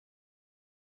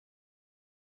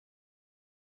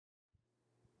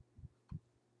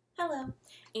Hello,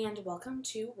 and welcome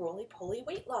to Roly Poly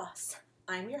Weight Loss.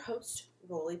 I'm your host,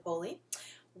 Roly Poly.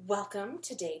 Welcome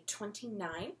to day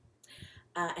 29,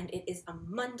 and it is a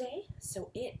Monday, so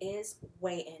it is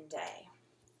weigh-in day.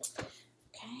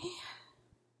 Okay.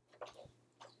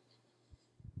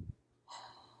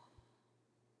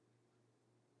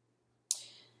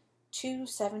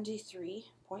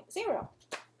 $273.0.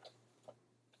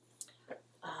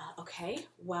 Okay,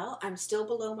 well, I'm still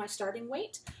below my starting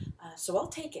weight, so I'll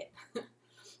take it.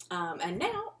 And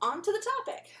now, on to the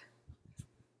topic.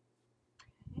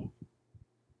 Okay.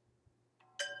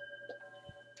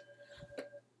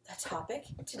 The topic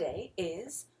today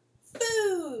is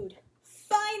food.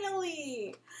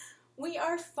 Finally! We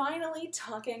are finally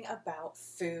talking about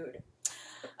food.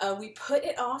 We put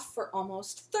it off for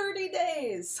almost 30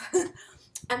 days,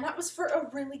 and that was for a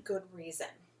really good reason.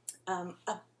 A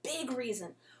big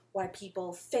reason why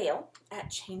people fail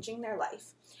at changing their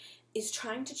life is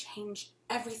trying to change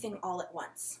everything all at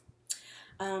once.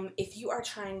 If you are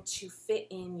trying to fit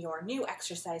in your new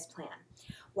exercise plan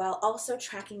while also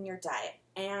tracking your diet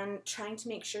and trying to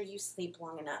make sure you sleep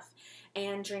long enough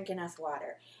and drink enough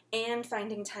water and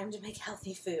finding time to make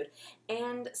healthy food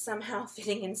and somehow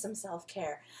fitting in some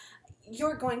self-care,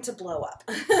 you're going to blow up.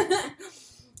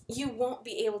 You won't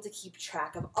be able to keep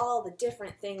track of all the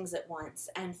different things at once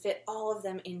and fit all of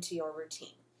them into your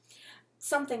routine.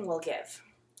 Something will give,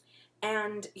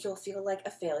 and you'll feel like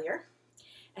a failure,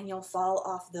 and you'll fall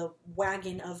off the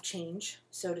wagon of change,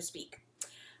 so to speak.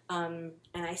 And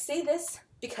I say this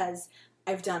because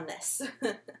I've done this.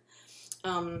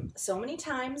 So many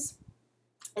times,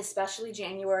 especially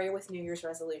January with New Year's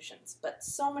resolutions, but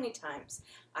so many times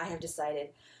I have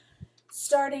decided,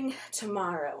 starting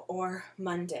tomorrow or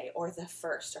Monday or the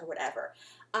 1st or whatever,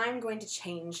 I'm going to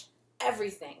change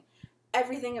everything.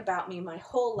 Everything about me, my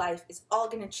whole life is all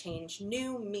going to change.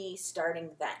 New me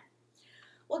starting then.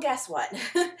 Well, guess what?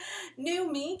 New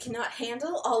me cannot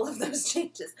handle all of those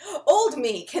changes. Old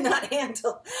me cannot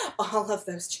handle all of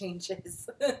those changes.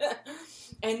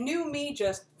 And new me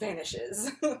just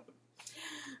vanishes.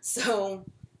 So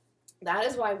that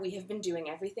is why we have been doing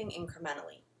everything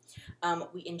incrementally.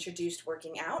 We introduced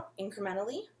working out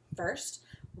incrementally first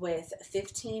with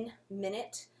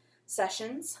 15-minute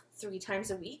sessions 3 times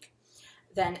a week,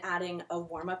 then adding a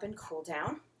warm-up and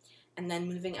cool-down, and then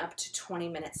moving up to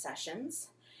 20-minute sessions.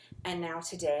 And now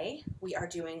today we are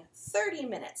doing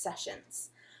 30-minute sessions.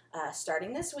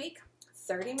 Starting this week,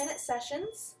 30-minute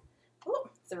sessions,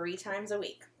 3 times a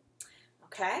week.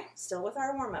 Okay, still with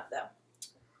our warm-up though.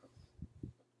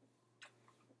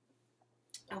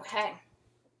 Okay.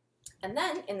 And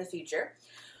then, in the future,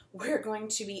 we're going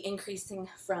to be increasing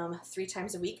from 3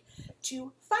 times a week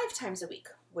to 5 times a week,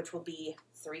 which will be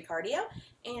 3 cardio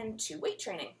and 2 weight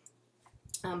training.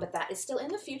 But that is still in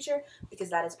the future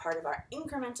because that is part of our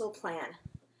incremental plan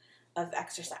of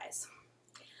exercise.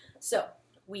 So,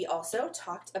 we also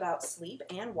talked about sleep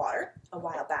and water a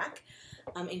while back,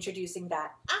 introducing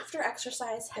that after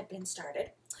exercise had been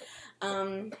started.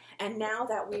 And now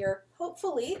that we are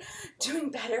hopefully doing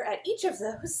better at each of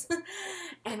those,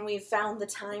 and we've found the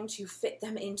time to fit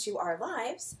them into our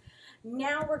lives,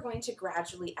 now we're going to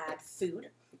gradually add food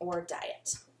or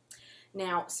diet.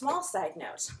 Now, small side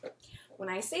note, when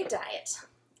I say diet,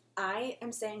 I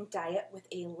am saying diet with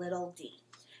a little d,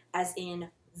 as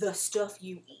in the stuff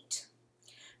you eat.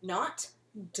 Not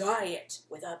diet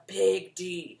with a big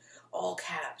D, all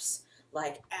caps,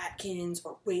 like Atkins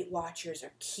or Weight Watchers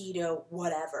or keto,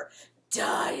 whatever.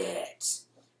 Diet!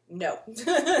 No,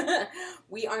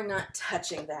 we are not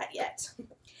touching that yet.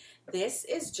 This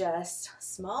is just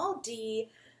small d,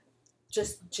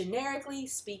 just generically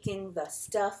speaking, the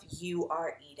stuff you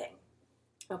are eating.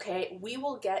 Okay, we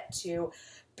will get to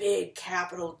big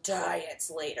capital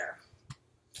diets later.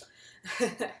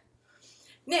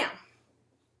 Now,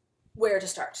 where to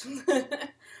start?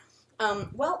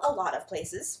 Well, a lot of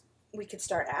places we could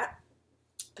start at,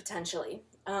 potentially,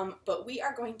 but we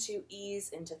are going to ease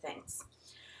into things.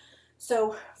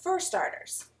 So, for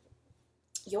starters,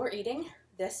 your eating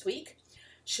this week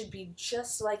should be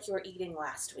just like your eating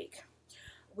last week.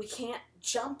 We can't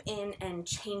jump in and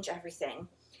change everything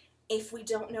if we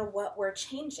don't know what we're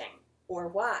changing, or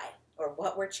why, or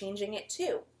what we're changing it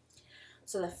to.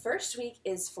 So the first week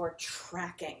is for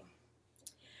tracking.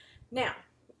 Now,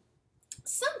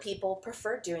 some people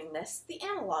prefer doing this the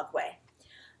analog way,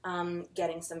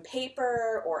 getting some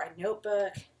paper or a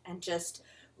notebook and just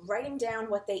writing down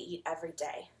what they eat every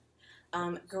day.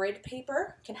 Grid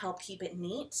paper can help keep it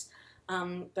neat,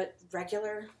 but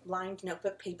regular lined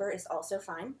notebook paper is also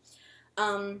fine.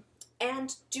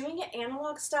 And doing it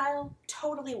analog style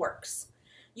totally works.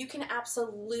 you can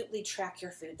absolutely track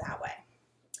your food that way.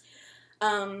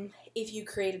 If you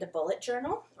created a bullet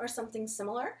journal or something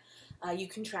similar, you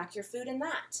can track your food in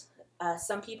that.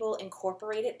 Some people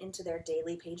incorporate it into their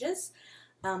daily pages,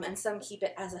 and some keep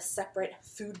it as a separate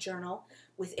food journal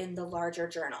within the larger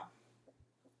journal.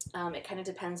 It kind of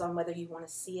depends on whether you want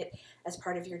to see it as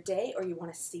part of your day or you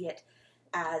want to see it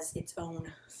as its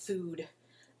own food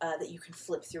that you can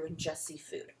flip through and just see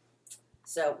food.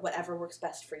 So whatever works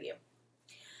best for you.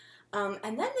 And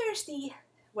then there's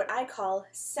what I call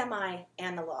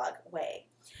semi-analog way,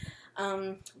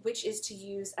 which is to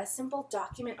use a simple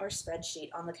document or spreadsheet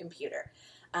on the computer.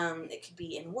 It could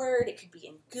be in Word, it could be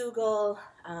in Google,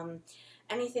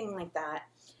 anything like that.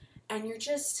 And you're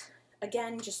just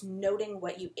noting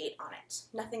what you ate on it.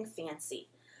 Nothing fancy.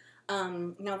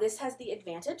 Now this has the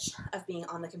advantage of being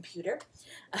on the computer.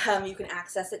 You can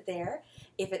access it there.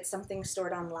 If it's something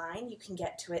stored online, you can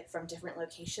get to it from different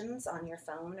locations on your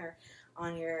phone or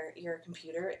on your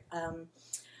computer.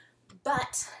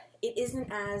 But it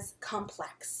isn't as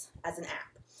complex as an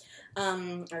app,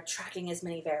 or tracking as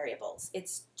many variables.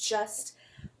 It's just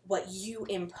what you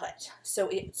input. So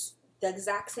it's the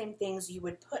exact same things you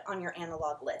would put on your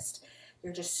analog list.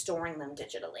 You're just storing them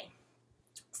digitally.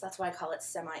 So that's why I call it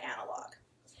semi-analog.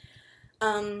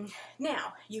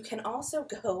 Now, you can also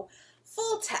go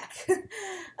full tech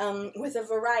with a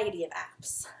variety of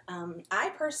apps. I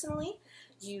personally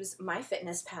use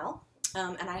MyFitnessPal,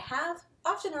 and I have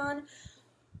off and on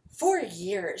for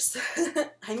years.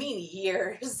 I mean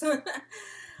years.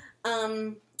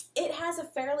 It has a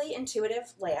fairly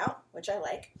intuitive layout, which I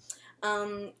like,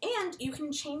 and you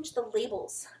can change the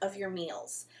labels of your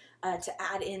meals to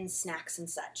add in snacks and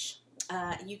such.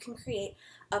 You can create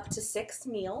up to 6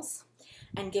 meals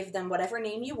and give them whatever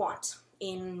name you want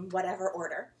in whatever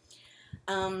order.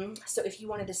 So if you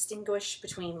want to distinguish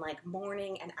between like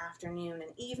morning and afternoon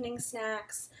and evening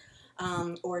snacks,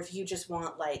 or if you just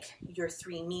want like your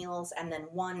 3 meals and then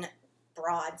 1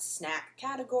 broad snack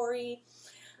category,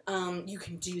 you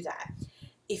can do that.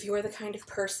 If you're the kind of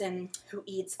person who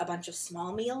eats a bunch of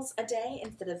small meals a day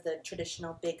instead of the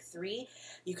traditional big 3,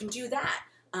 you can do that.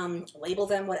 Label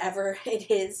them whatever it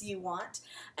is you want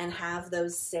and have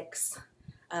those 6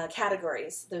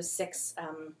 categories, those 6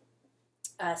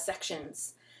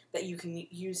 sections that you can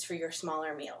use for your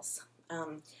smaller meals.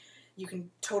 You can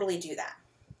totally do that,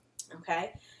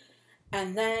 okay?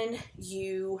 And then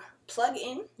you plug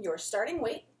in your starting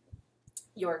weight,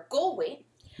 your goal weight,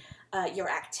 your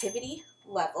activity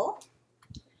level,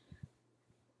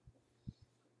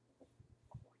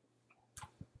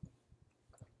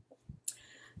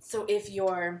 so if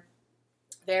you're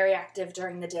very active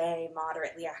during the day,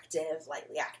 moderately active,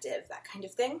 lightly active, that kind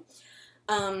of thing,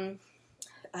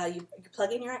 you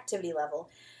plug in your activity level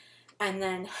and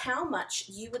then how much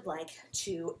you would like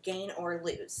to gain or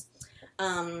lose,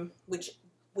 which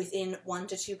within 1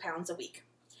 to 2 pounds a week.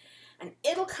 And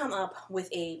it'll come up with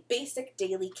a basic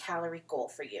daily calorie goal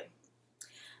for you.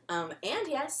 And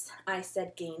yes, I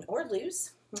said gain or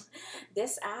lose.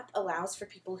 This app allows for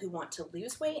people who want to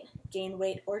lose weight, gain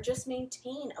weight, or just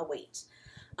maintain a weight.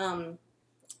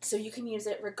 So you can use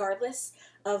it regardless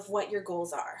of what your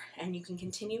goals are, and you can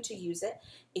continue to use it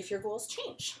if your goals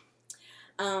change.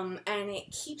 And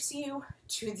it keeps you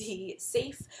to the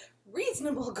safe,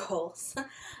 reasonable goals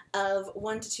of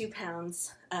 1 to 2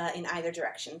 pounds in either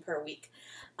direction per week.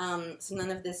 So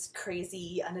none of this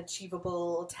crazy,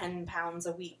 unachievable 10 pounds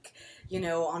a week,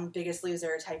 on Biggest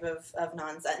Loser type of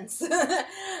nonsense.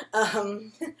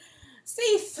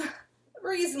 Safe,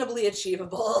 reasonably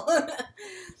achievable.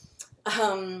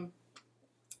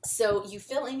 So you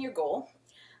fill in your goal,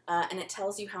 and it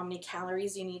tells you how many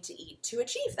calories you need to eat to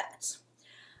achieve that.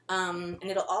 And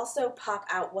it'll also pop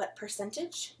out what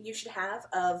percentage you should have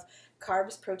of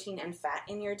carbs, protein, and fat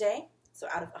in your day. So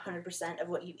out of 100% of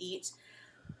what you eat,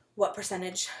 what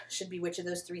percentage should be which of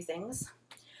those 3 things.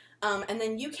 And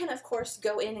then you can, of course,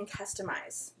 go in and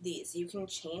customize these. You can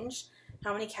change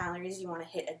how many calories you want to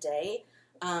hit a day.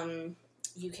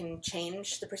 You can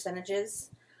change the percentages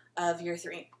of your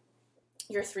 3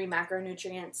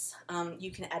 macronutrients.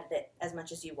 You can edit it as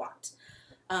much as you want.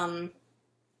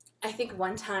 I think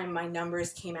one time my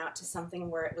numbers came out to something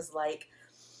where it was like,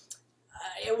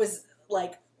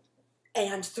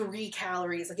 and 3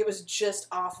 calories. Like, it was just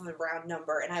off of the round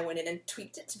number, and I went in and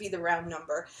tweaked it to be the round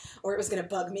number, or it was going to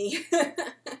bug me.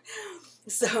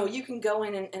 So you can go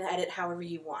in and edit however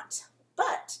you want.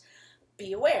 But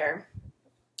be aware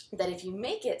that if you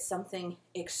make it something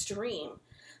extreme,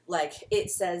 like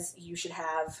it says you should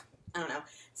have,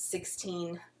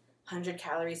 1,600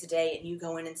 calories a day, and you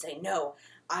go in and say, no,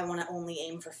 I want to only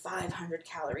aim for 500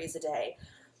 calories a day,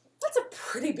 That's a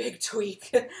pretty big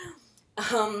tweak.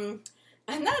 And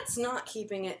that's not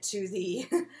keeping it to the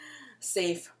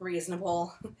safe,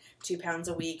 reasonable 2 pounds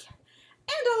a week,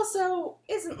 and also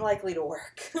isn't likely to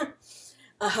work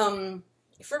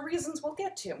for reasons we'll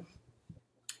get to.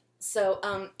 So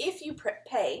if you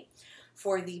pay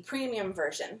for the premium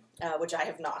version, which I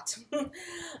have not,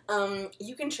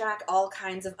 you can track all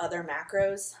kinds of other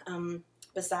macros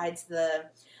besides the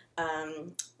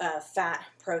fat,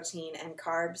 protein, and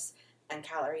carbs and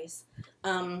calories.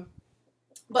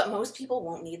 But most people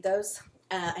won't need those,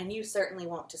 and you certainly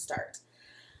won't to start.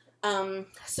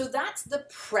 So that's the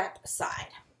prep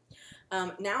side.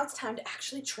 Now it's time to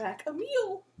actually track a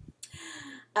meal.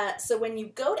 So when you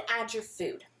go to add your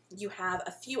food, you have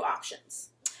a few options.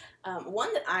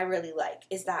 One that I really like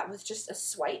is that with just a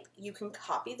swipe, you can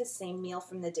copy the same meal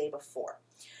from the day before.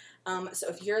 So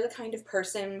if you're the kind of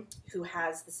person who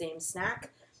has the same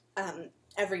snack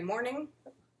every morning,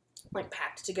 like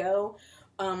packed to go,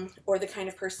 or the kind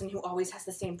of person who always has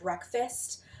the same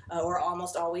breakfast, or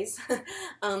almost always,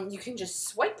 you can just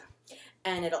swipe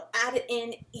and it'll add it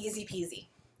in easy peasy.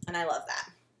 And I love that.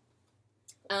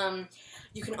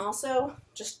 You can also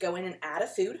just go in and add a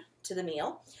food to the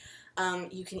meal.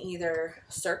 You can either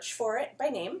search for it by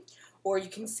name, or you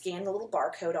can scan the little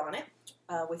barcode on it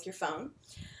with your phone.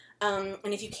 And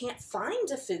if you can't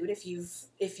find a food, if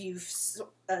you've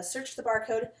searched the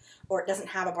barcode, or it doesn't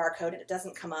have a barcode and it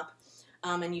doesn't come up,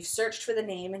 and you've searched for the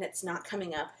name and it's not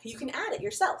coming up, you can add it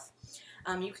yourself.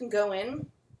 You can go in,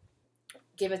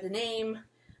 give it the name,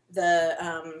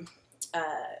 the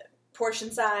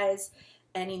portion size,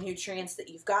 any nutrients that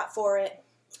you've got for it,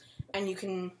 and you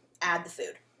can add the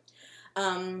food.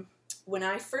 When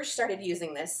I first started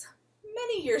using this,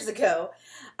 many years ago,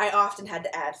 I often had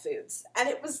to add foods, and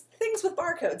it was things with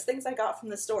barcodes, things I got from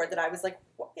the store that I was like,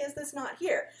 why is this not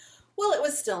here? Well, it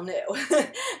was still new.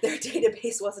 Their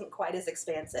database wasn't quite as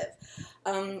expansive.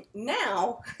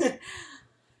 Now,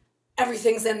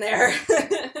 everything's in there.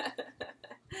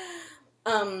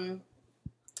 And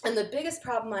the biggest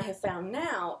problem I have found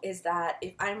now is that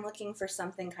if I'm looking for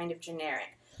something kind of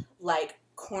generic, like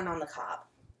corn on the cob,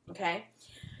 okay,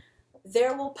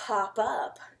 there will pop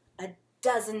up a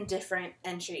dozen different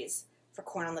entries for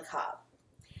corn on the cob.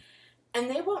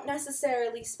 And they won't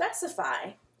necessarily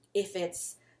specify if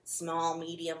it's small,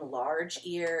 medium, large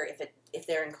ear, if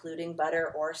they're including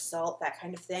butter or salt, that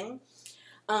kind of thing.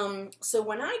 So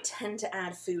when I tend to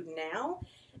add food now,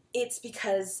 it's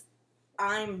because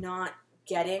I'm not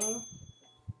getting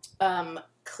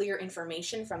clear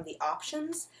information from the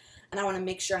options, and I want to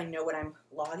make sure I know what I'm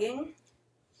logging.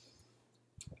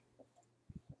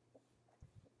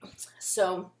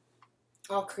 So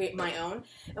I'll create my own,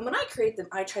 and when I create them,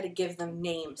 I try to give them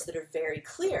names that are very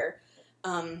clear.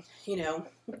 You know,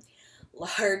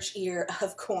 large ear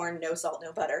of corn, no salt,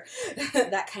 no butter,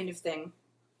 that kind of thing,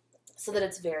 so that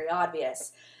it's very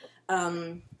obvious.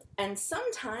 And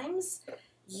sometimes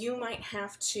you might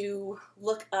have to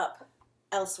look up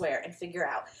elsewhere and figure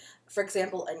out. For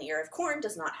example, an ear of corn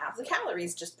does not have the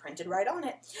calories just printed right on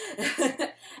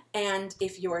it. And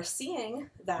if you're seeing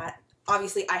that,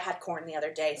 obviously I had corn the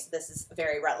other day, so this is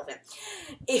very relevant.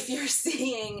 If you're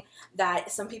seeing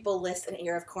that some people list an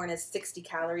ear of corn as 60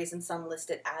 calories and some list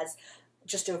it as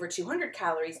just over 200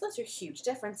 calories, those are huge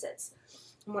differences.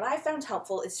 And what I found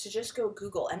helpful is to just go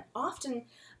Google, and often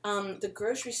the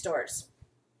grocery stores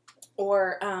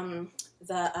or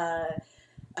the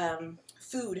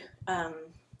food,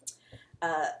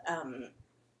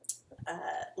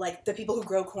 like the people who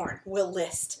grow corn will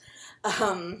list,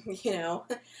 you know,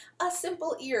 a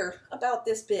simple ear about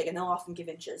this big, and they'll often give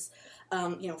inches,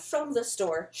 you know, from the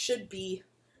store should be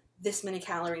this many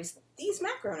calories, these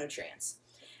macronutrients.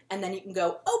 And then you can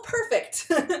go, oh,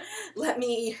 perfect. Let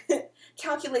me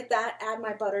calculate that, add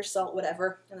my butter, salt,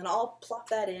 whatever, and then I'll plop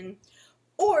that in.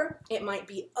 Or it might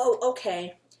be, oh,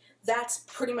 okay, that's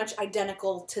pretty much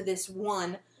identical to this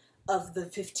one of the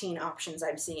 15 options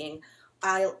I'm seeing.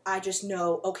 I just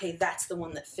know, okay, that's the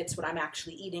one that fits what I'm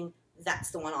actually eating.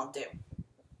 That's the one I'll do.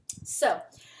 So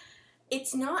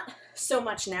it's not so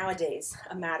much nowadays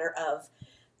a matter of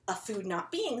a food not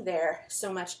being there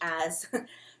so much as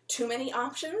too many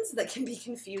options that can be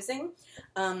confusing,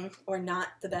 or not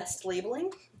the best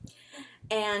labeling,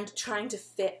 and trying to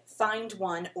find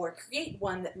one or create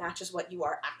one that matches what you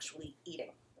are actually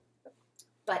eating.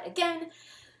 But again,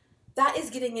 that is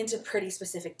getting into pretty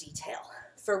specific detail.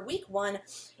 For week 1,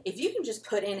 if you can just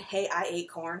put in, hey, I ate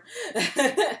corn.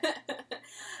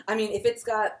 I mean, if it's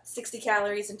got 60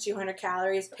 calories and 200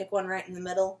 calories, pick one right in the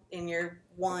middle in your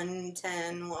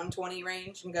 110, 120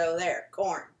 range and go there.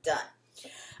 Corn, done.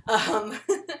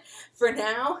 For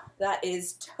now, that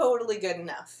is totally good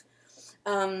enough.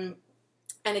 And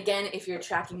again, if you're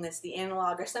tracking this the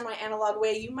analog or semi-analog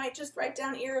way, you might just write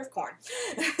down ear of corn.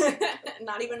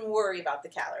 Not even worry about the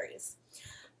calories.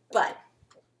 But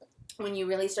when you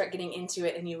really start getting into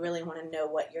it and you really want to know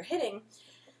what you're hitting,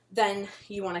 then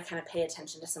you want to kind of pay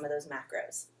attention to some of those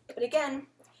macros. But again,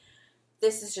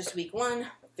 this is just week 1,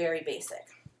 very basic.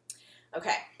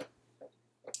 Okay,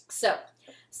 so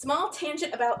small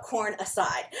tangent about corn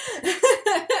aside.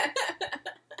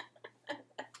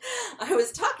 I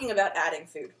was talking about adding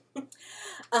food.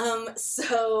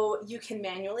 So you can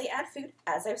manually add food,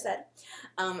 as I've said.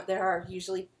 There are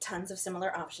usually tons of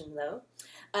similar options, though.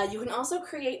 You can also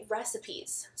create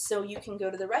recipes. So you can go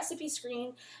to the recipe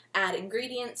screen, add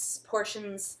ingredients,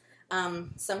 portions.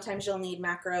 Sometimes you'll need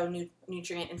macro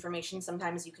nutrient information.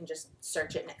 Sometimes you can just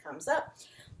search it and it comes up.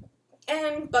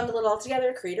 And bundle it all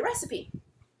together, create a recipe.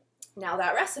 Now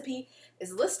that recipe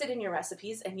is listed in your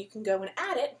recipes, and you can go and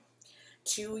add it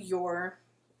to your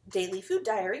daily food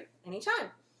diary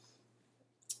anytime.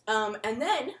 And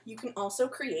then you can also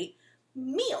create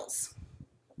meals.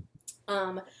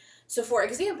 So for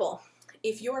example,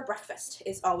 if your breakfast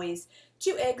is always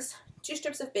 2 eggs, 2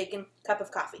 strips of bacon, cup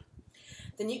of coffee,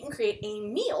 then you can create a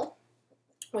meal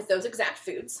with those exact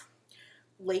foods,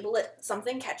 label it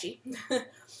something catchy,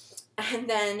 and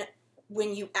then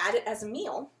when you add it as a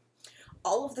meal,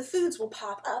 all of the foods will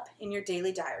pop up in your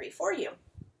daily diary for you.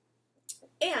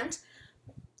 And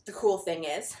the cool thing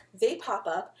is, they pop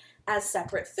up as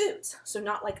separate foods. So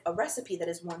not like a recipe that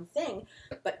is one thing,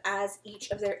 but as each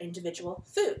of their individual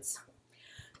foods.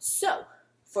 So,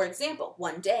 for example,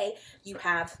 one day you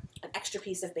have an extra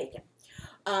piece of bacon,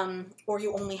 or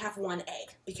you only have 1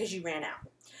 egg because you ran out.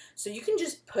 So you can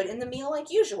just put in the meal like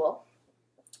usual,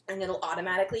 and it'll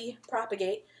automatically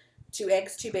propagate 2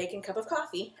 eggs, 2 bacon, cup of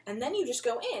coffee, and then you just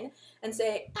go in and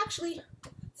say, actually,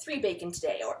 3 bacon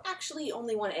today, or actually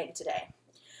only 1 egg today.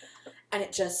 And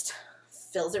it just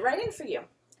fills it right in for you.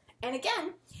 And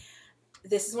again,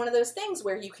 this is one of those things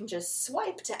where you can just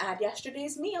swipe to add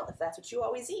yesterday's meal if that's what you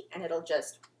always eat, and it'll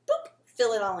just, boop,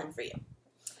 fill it all in for you.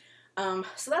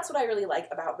 So that's what I really like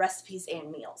about recipes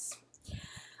and meals.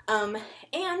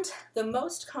 And the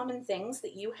most common things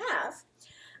that you have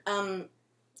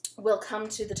will come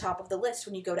to the top of the list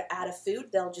when you go to add a food.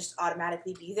 They'll just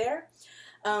automatically be there.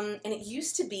 And it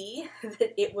used to be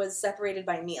that it was separated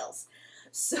by meals.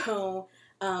 So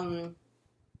when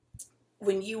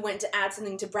you went to add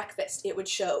something to breakfast, it would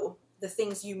show the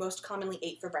things you most commonly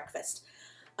ate for breakfast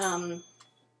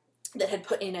that had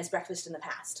put in as breakfast in the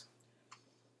past.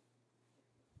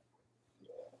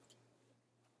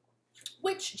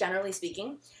 Which, generally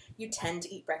speaking, you tend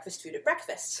to eat breakfast food at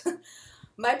breakfast.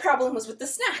 My problem was with the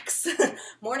snacks.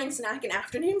 Morning snack and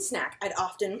afternoon snack. I'd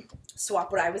often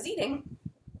swap what I was eating.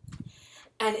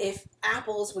 And if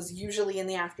apples was usually in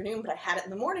the afternoon, but I had it in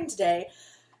the morning today,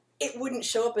 it wouldn't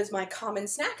show up as my common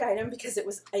snack item because it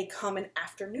was a common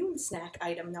afternoon snack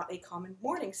item, not a common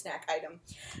morning snack item.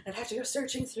 I'd have to go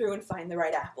searching through and find the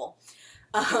right apple.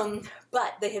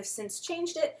 But they have since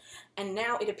changed it, and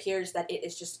now it appears that it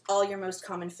is just all your most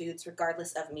common foods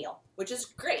regardless of meal, which is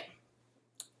great.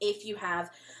 If you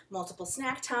have multiple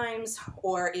snack times,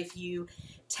 or if you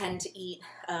tend to eat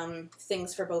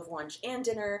things for both lunch and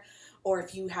dinner, or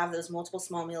if you have those multiple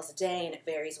small meals a day and it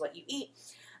varies what you eat,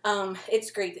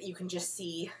 it's great that you can just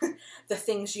see the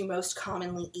things you most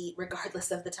commonly eat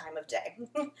regardless of the time of day.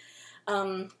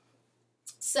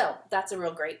 So that's a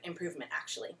real great improvement,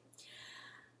 actually.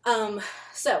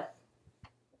 So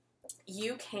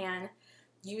you can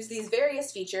use these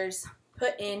various features,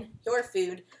 put in your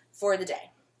food for the day.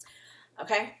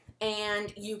 Okay,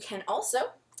 and you can also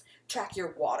track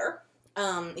your water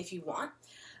if you want.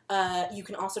 You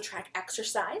can also track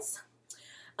exercise.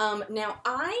 Now,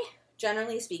 I,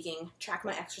 generally speaking, track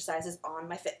my exercises on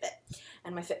my Fitbit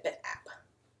and my Fitbit app.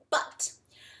 But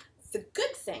the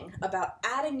good thing about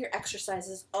adding your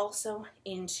exercises also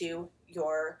into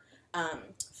your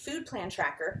food plan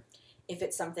tracker, if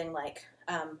it's something like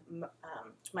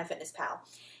MyFitnessPal,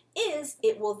 is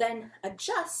it will then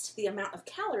adjust the amount of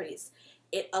calories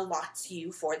it allots you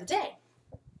for the day.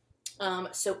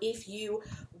 So if you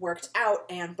worked out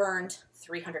and burned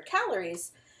 300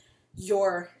 calories,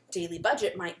 your daily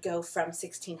budget might go from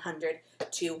 1,600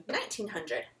 to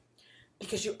 1,900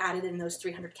 because you added in those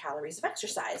 300 calories of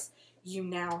exercise. You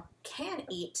now can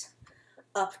eat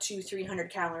up to 300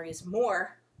 calories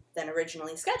more than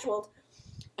originally scheduled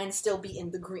and still be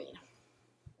in the green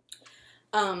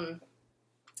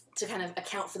to kind of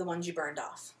account for the ones you burned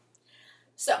off.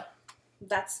 So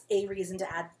that's a reason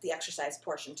to add the exercise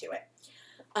portion to it.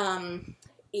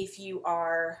 If you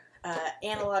are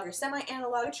analog or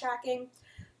semi-analog tracking,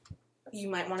 you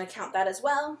might want to count that as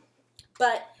well,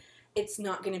 but it's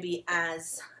not going to be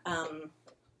as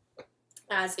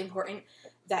important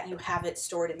that you have it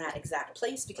stored in that exact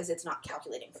place because it's not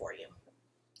calculating for you.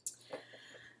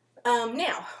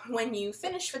 Now, when you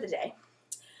finish for the day,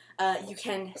 you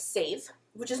can save,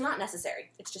 which is not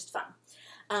necessary, it's just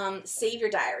fun. Save your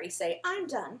diary, say, I'm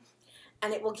done,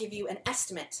 and it will give you an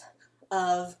estimate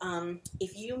of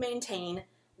if you maintain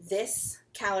this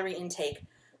calorie intake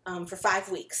for 5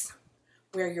 weeks,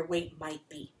 where your weight might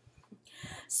be.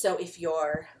 So if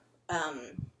you're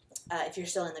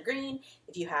still in the green,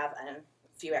 if you have a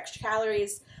few extra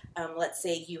calories, let's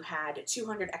say you had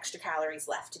 200 extra calories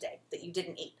left today that you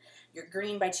didn't eat. You're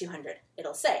green by 200.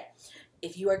 It'll say,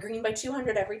 if you are green by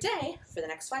 200 every day for the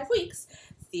next 5 weeks,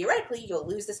 theoretically you'll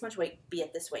lose this much weight, be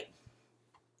at this weight.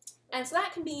 And so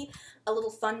that can be a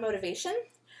little fun motivation,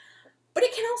 but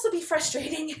it can also be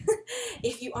frustrating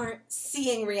if you aren't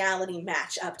seeing reality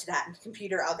match up to that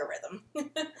computer algorithm.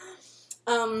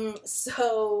 And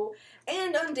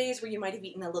on days where you might have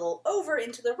eaten a little over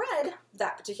into the red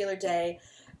that particular day,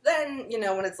 then, you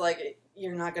know, when it's like,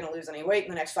 you're not going to lose any weight in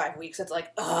the next 5 weeks, it's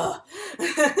like, ugh,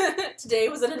 today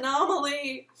was an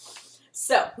anomaly.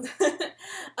 So,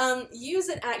 use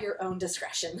it at your own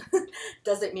discretion.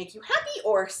 Does it make you happy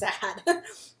or sad?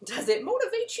 Does it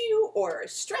motivate you or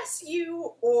stress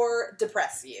you or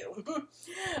depress you?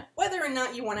 Whether or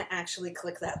not you want to actually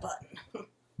click that button.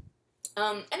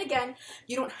 And again,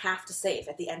 you don't have to save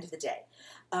at the end of the day.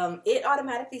 It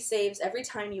automatically saves every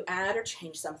time you add or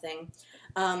change something.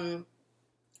 And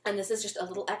this is just a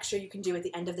little extra you can do at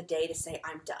the end of the day to say,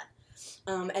 I'm done.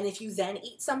 And if you then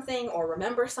eat something or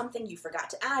remember something you forgot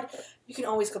to add, you can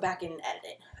always go back in and edit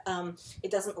it.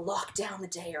 It doesn't lock down the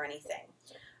day or anything.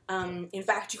 In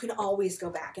fact, you can always go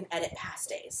back and edit past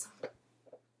days.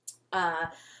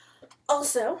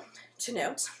 Also, to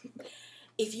note,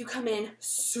 if you come in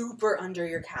super under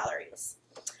your calories,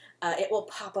 it will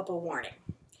pop up a warning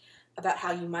about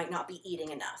how you might not be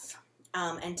eating enough,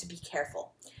 and to be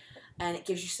careful. And it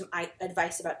gives you some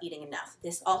advice about eating enough.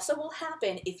 This also will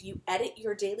happen if you edit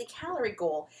your daily calorie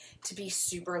goal to be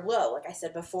super low. Like I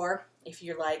said before, if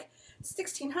you're like,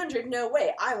 1,600, no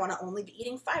way, I want to only be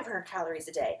eating 500 calories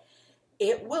a day.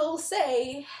 It will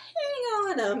say, hang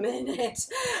on a minute.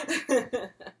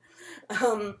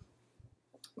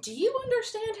 Do you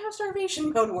understand how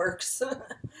starvation mode works?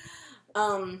 So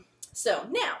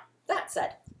now, that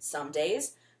said, some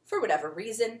days, for whatever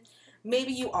reason,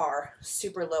 maybe you are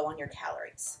super low on your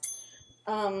calories.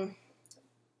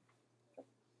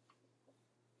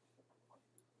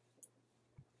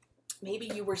 Maybe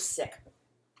you were sick,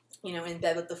 you know, in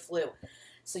bed with the flu.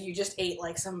 So you just ate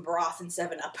like some broth and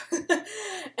 7-Up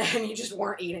and you just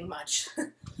weren't eating much.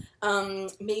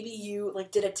 Maybe you like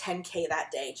did a 10K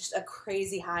that day, just a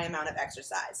crazy high amount of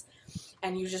exercise,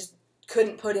 and you just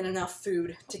couldn't put in enough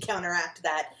food to counteract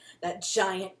that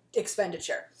giant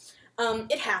expenditure.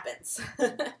 It happens.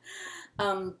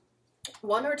 1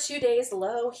 or 2 days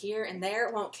low here and there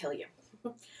won't kill you.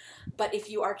 But if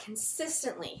you are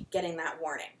consistently getting that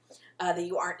warning that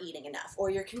you aren't eating enough, or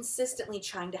you're consistently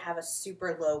trying to have a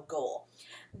super low goal,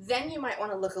 then you might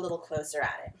want to look a little closer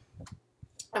at it.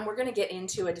 And we're going to get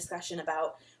into a discussion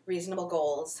about reasonable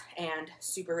goals and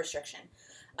super restriction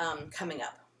coming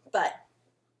up. But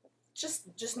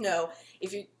just know,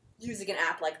 if you're using an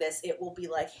app like this, it will be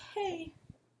like, hey,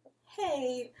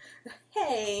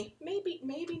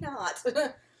 maybe not.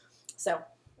 So,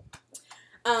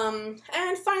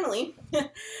 and finally,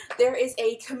 there is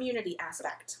a community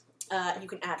aspect. You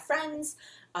can add friends,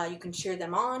 you can cheer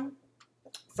them on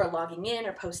for logging in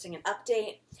or posting an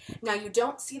update. Now, you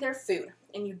don't see their food,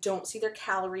 and you don't see their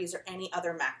calories or any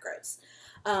other macros.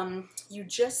 You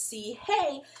just see,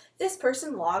 hey, this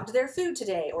person logged their food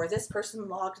today, or this person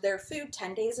logged their food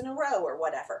 10 days in a row, or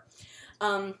whatever.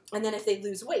 And then if they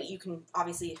lose weight, you can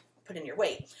obviously put in your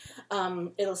weight.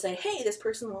 It'll say, hey, this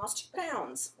person lost 2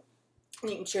 pounds, and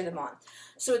you can cheer them on.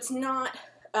 So it's not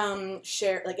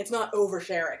it's not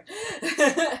oversharing.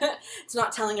 It's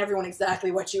not telling everyone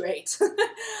exactly what you ate,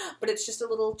 but it's just a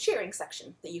little cheering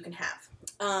section that you can have.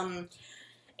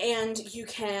 And you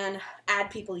can add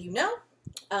people you know,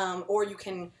 or you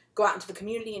can go out into the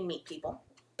community and meet people.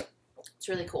 It's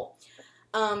really cool.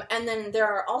 And then there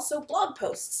are also blog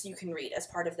posts you can read as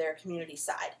part of their community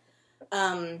side.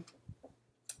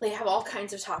 They have all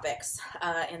kinds of topics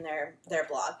in their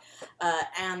blog,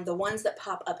 and the ones that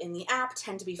pop up in the app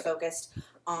tend to be focused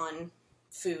on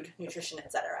food, nutrition,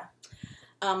 etc.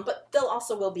 But there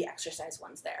also will be exercise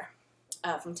ones there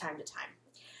from time to time.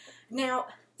 Now,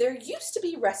 there used to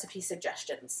be recipe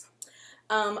suggestions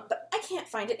but I can't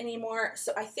find it anymore,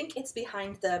 so I think it's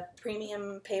behind the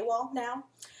premium paywall now.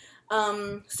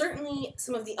 Certainly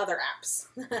some of the other apps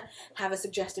have a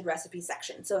suggested recipe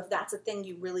section, so if that's a thing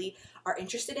you really are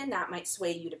interested in, that might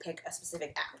sway you to pick a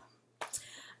specific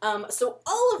app. So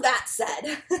all of that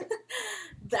said,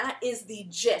 that is the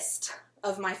gist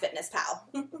of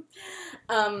MyFitnessPal.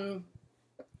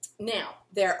 Now,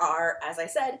 there are, as I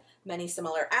said, many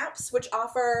similar apps which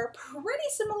offer pretty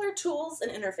similar tools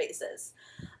and interfaces.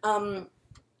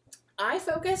 I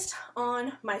focused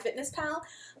on MyFitnessPal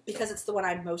because it's the one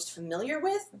I'm most familiar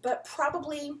with, but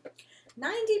probably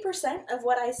 90% of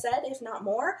what I said, if not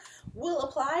more, will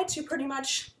apply to pretty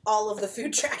much all of the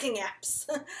food tracking apps.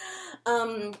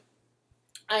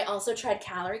 I also tried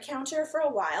Calorie Counter for a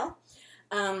while,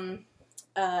 and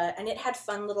it had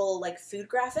fun little like food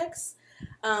graphics,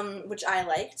 which I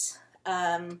liked.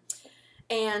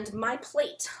 And My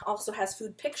Plate also has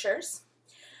food pictures.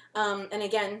 And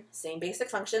again, same basic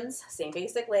functions, same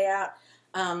basic layout.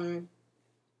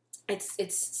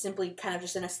 It's simply kind of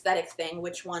just an aesthetic thing.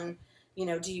 Which one, you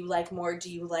know, do you like more?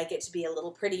 Do you like it to be a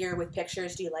little prettier with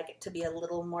pictures? Do you like it to be a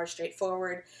little more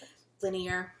straightforward,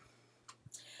 linear?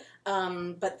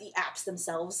 But the apps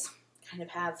themselves kind of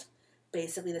have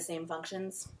basically the same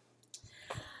functions.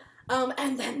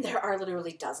 And then there are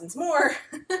literally dozens more.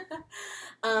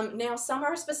 Now, some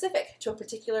are specific to a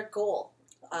particular goal,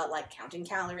 like counting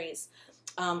calories,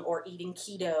 or eating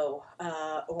keto,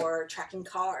 or tracking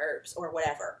carbs, or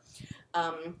whatever.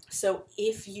 So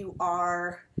if you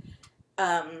are,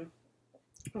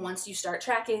 once you start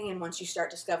tracking and once you start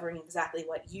discovering exactly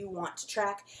what you want to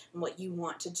track and what you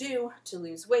want to do to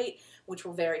lose weight, which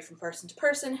will vary from person to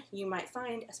person, you might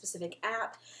find a specific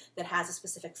app that has a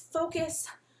specific focus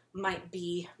might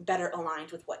be better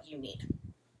aligned with what you need.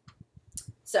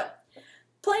 So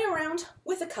play around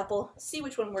with a couple, see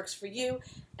which one works for you,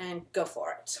 and go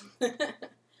for it.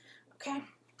 Okay?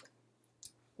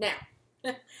 Now,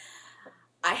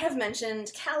 I have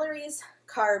mentioned calories,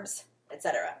 carbs,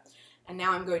 etc. And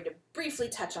now I'm going to briefly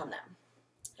touch on them.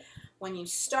 When you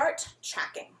start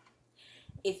tracking,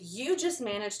 if you just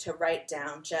manage to write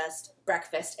down just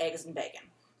breakfast, eggs, and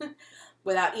bacon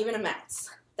without even amounts,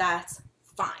 that's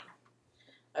fine.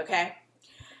 Okay?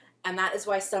 And that is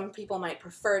why some people might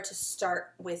prefer to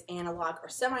start with analog or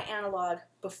semi-analog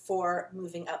before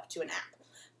moving up to an app.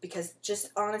 Because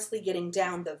just honestly getting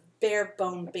down the bare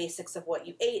bone basics of what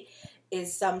you ate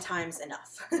is sometimes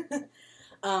enough.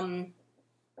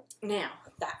 Now,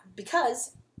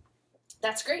 because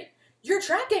that's great. You're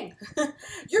tracking.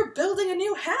 You're building a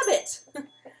new habit.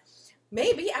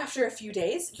 Maybe after a few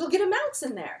days, you'll get amounts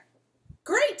in there.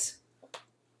 Great.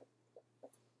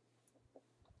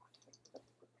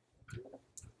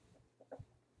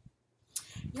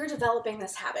 You're developing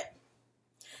this habit.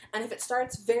 And if it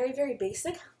starts very, very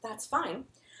basic, that's fine,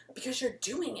 because you're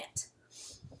doing it.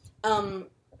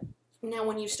 Now,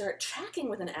 when you start tracking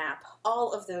with an app,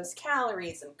 all of those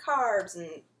calories and carbs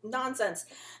and nonsense,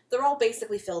 they're all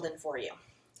basically filled in for you.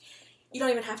 You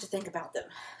don't even have to think about them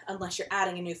unless you're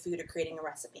adding a new food or creating a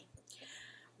recipe.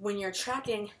 When you're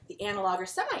tracking the analog or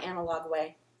semi-analog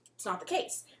way, it's not the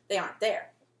case. They aren't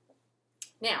there.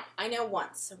 Now, I know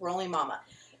once, Roly Mama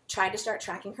tried to start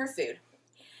tracking her food,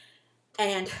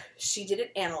 and she did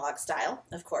it analog style,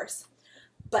 of course,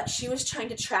 but she was trying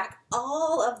to track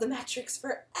all of the metrics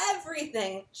for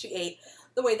everything she ate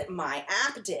the way that my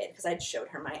app did, because I'd showed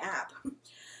her my app.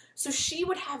 So she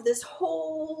would have this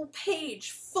whole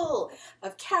page full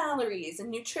of calories and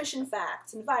nutrition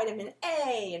facts and vitamin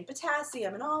A and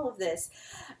potassium and all of this,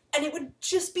 and it would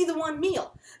just be the one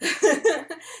meal.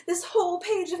 This whole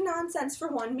page of nonsense for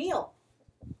one meal.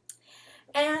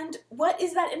 And what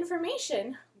is that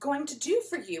information going to do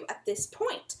for you at this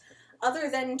point, other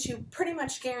than to pretty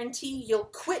much guarantee you'll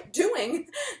quit doing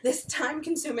this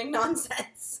time-consuming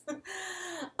nonsense?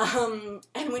 And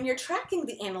when you're tracking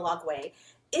the analog way,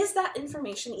 is that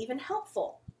information even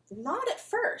helpful? Not at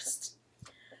first,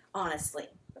 honestly.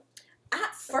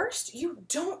 At first, you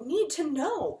don't need to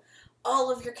know all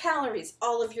of your calories,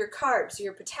 all of your carbs,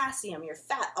 your potassium, your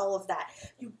fat, all of that.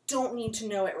 You don't need to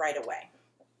know it right away.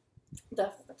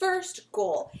 The first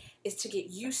goal is to get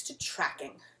used to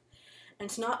tracking, and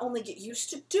to not only get used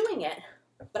to doing it,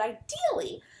 but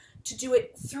ideally to do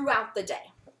it throughout the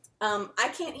day.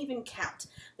 I can't even count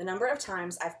the number of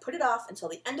times I've put it off until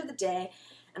the end of the day,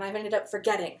 and I've ended up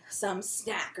forgetting some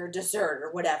snack or dessert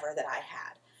or whatever that I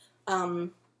had.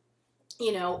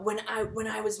 You know, when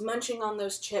I was munching on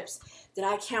those chips, did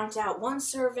I count out 1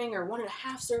 serving or 1.5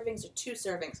 servings or 2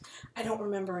 servings? I don't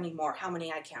remember anymore how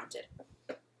many I counted.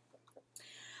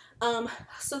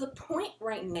 So the point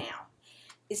right now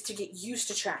is to get used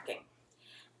to tracking.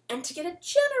 and to get a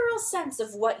general sense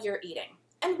of what you're eating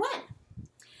and when.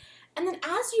 And then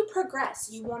as you progress,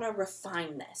 you want to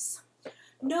refine this.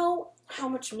 Know how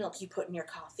much milk you put in your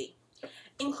coffee.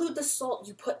 Include the salt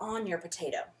you put on your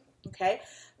potato, okay?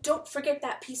 Don't forget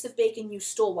that piece of bacon you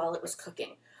stole while it was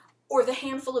cooking, or the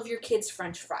handful of your kids'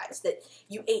 French fries that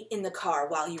you ate in the car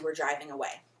while you were driving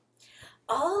away.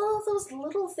 All those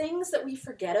little things that we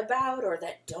forget about or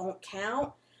that don't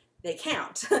count, they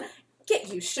count.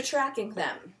 Get used to tracking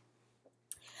them.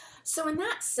 So in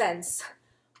that sense,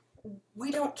 we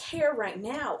don't care right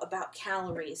now about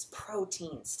calories,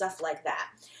 protein, stuff like that.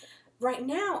 Right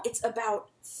now, it's about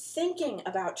thinking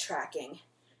about tracking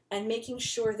and making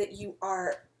sure that you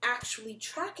are actually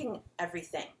tracking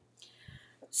everything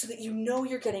so that you know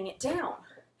you're getting it down.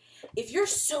 If you're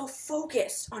so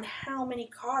focused on how many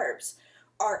carbs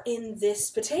are in this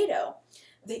potato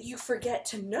that you forget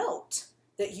to note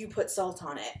that you put salt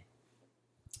on it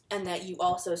and that you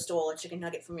also stole a chicken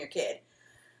nugget from your kid,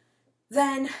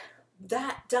 then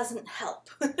that doesn't help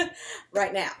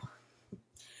right now.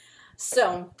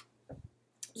 So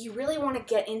you really want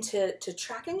to get into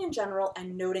tracking in general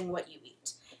and noting what you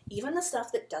eat, even the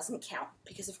stuff that doesn't count,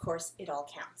 because of course it all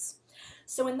counts.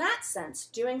 So in that sense,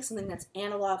 doing something that's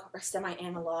analog or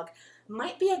semi-analog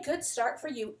might be a good start for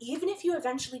you, even if you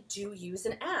eventually do use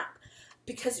an app,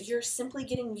 because you're simply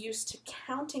getting used to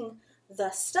counting the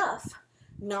stuff,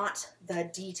 not the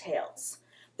details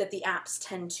that the apps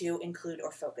tend to include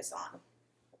or focus on.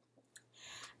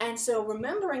 And so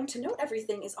remembering to note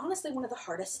everything is honestly one of the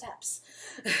hardest steps.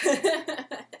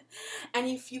 And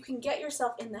if you can get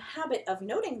yourself in the habit of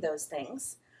noting those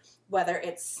things, whether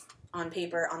it's on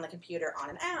paper, on the computer, on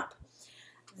an app,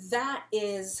 that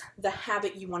is the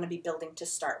habit you want to be building to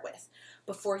start with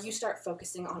before you start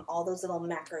focusing on all those little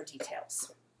macro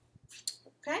details.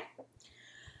 Okay?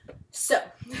 So,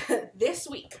 this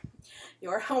week,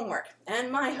 your homework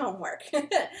and my homework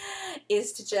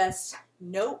is to just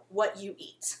note what you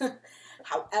eat,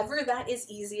 however that is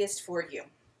easiest for you,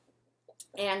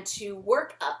 and to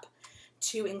work up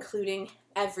to including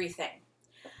everything.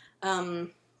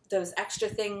 Those extra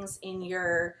things in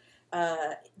your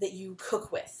that you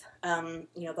cook with, you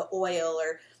know, the oil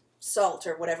or salt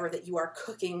or whatever that you are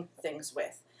cooking things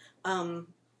with,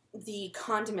 the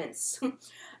condiments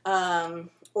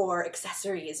or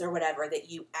accessories or whatever that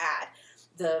you add,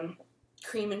 the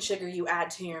cream and sugar you add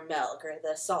to your milk or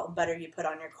the salt and butter you put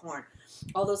on your corn,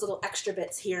 all those little extra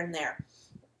bits here and there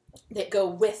that go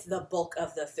with the bulk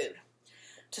of the food.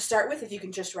 To start with, if you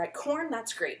can just write corn,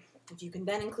 that's great. If you can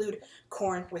then include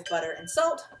corn with butter and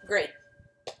salt, great.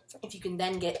 If you can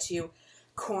then get to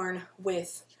corn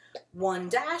with 1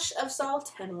 dash of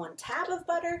salt and 1 tab of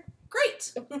butter,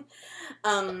 great.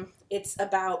 It's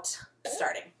about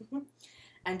starting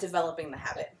and developing the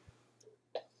habit.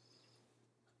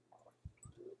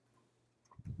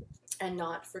 And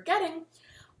not forgetting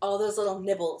all those little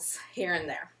nibbles here and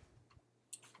there.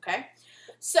 Okay?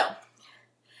 So,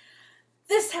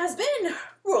 this has been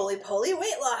Roly-Poly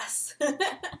Weight Loss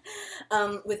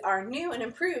with our new and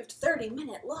improved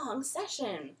 30-minute long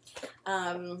session,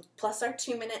 plus our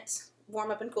 2-minute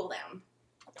warm-up and cool-down.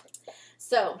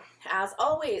 So, as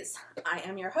always, I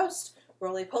am your host,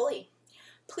 Roly-Poly.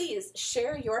 Please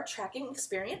share your tracking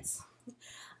experience,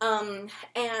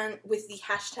 and with the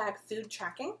hashtag food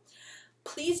tracking.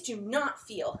 Please do not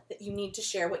feel that you need to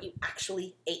share what you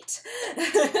actually ate.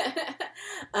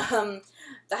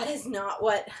 That is not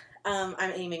what I'm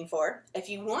aiming for. If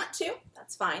you want to,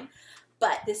 that's fine.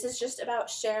 But this is just about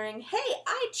sharing, hey,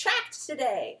 I tracked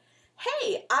today.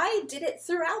 Hey, I did it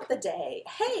throughout the day.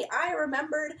 Hey, I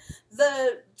remembered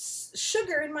the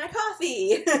sugar in my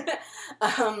coffee.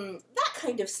 That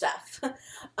kind of stuff.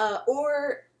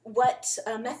 Or what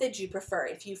method you prefer.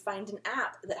 If you find an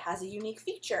app that has a unique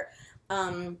feature,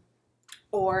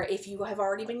 or if you have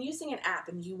already been using an app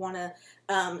and you want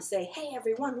to say, hey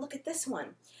everyone, look at this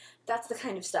one. That's the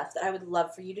kind of stuff that I would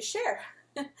love for you to share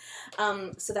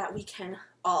so that we can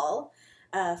all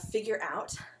figure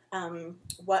out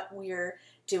what we're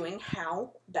doing,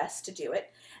 how best to do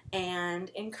it, and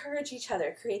encourage each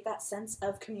other, create that sense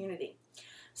of community.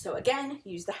 So again,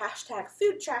 use the hashtag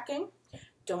food tracking.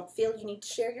 Don't feel you need to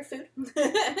share your food,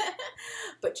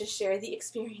 but just share the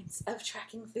experience of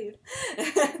tracking food,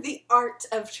 the art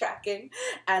of tracking,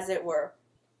 as it were.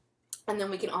 And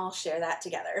then we can all share that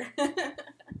together.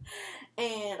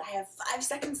 And I have 5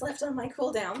 seconds left on my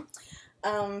cooldown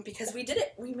because we did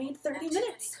it. We made 30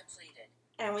 minutes.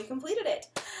 And we completed it.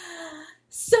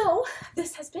 So,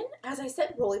 this has been, as I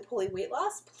said, Roly-Poly Weight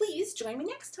Loss. Please join me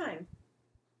next time.